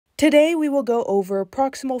Today we will go over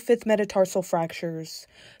proximal fifth metatarsal fractures.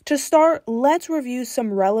 To start, let's review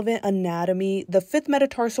some relevant anatomy. The fifth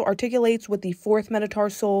metatarsal articulates with the fourth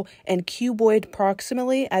metatarsal and cuboid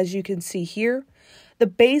proximally, as you can see here. The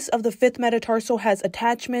base of the fifth metatarsal has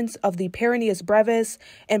attachments of the peroneus brevis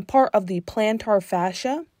and part of the plantar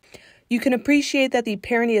fascia. You can appreciate that the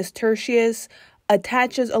peroneus tertius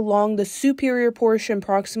attaches along the superior portion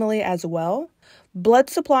proximally as well. Blood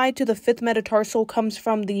supply to the fifth metatarsal comes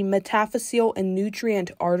from the metaphyseal and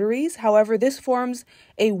nutrient arteries. However, this forms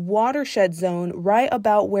a watershed zone right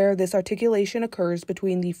about where this articulation occurs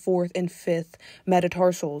between the fourth and fifth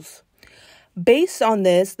metatarsals. Based on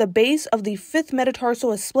this, the base of the fifth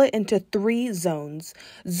metatarsal is split into 3 zones.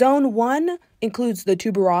 Zone 1 includes the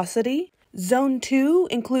tuberosity. Zone 2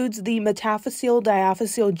 includes the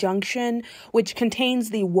metaphyseal-diaphyseal junction, which contains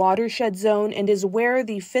the watershed zone and is where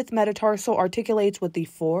the fifth metatarsal articulates with the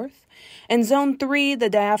fourth. And Zone 3, the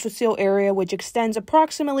diaphyseal area, which extends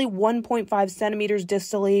approximately 1.5 centimeters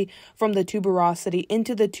distally from the tuberosity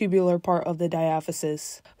into the tubular part of the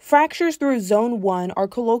diaphysis. Fractures through Zone 1 are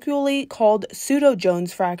colloquially called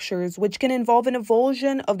pseudo-Jones fractures, which can involve an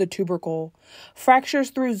avulsion of the tubercle. Fractures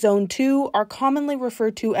through Zone 2 are commonly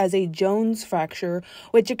referred to as a Jones fracture,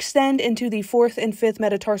 which extend into the fourth and fifth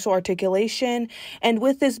metatarsal articulation, and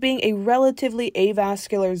with this being a relatively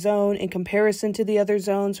avascular zone in comparison to the other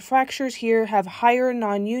zones, fractures here have higher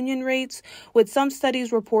non-union rates, with some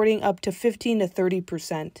studies reporting up to 15 to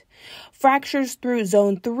 30%. Fractures through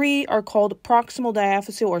Zone 3 are called proximal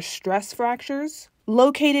diaphyseal or stress fractures.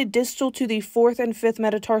 Located distal to the fourth and fifth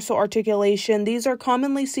metatarsal articulation, these are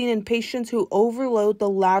commonly seen in patients who overload the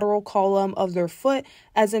lateral column of their foot,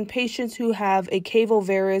 as in patients who have a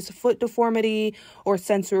cavovarus foot deformity or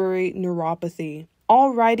sensory neuropathy.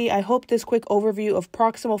 Alrighty, I hope this quick overview of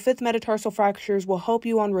proximal fifth metatarsal fractures will help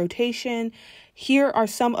you on rotation. Here are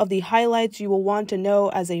some of the highlights you will want to know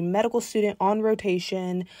as a medical student on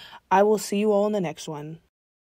rotation. I will see you all in the next one.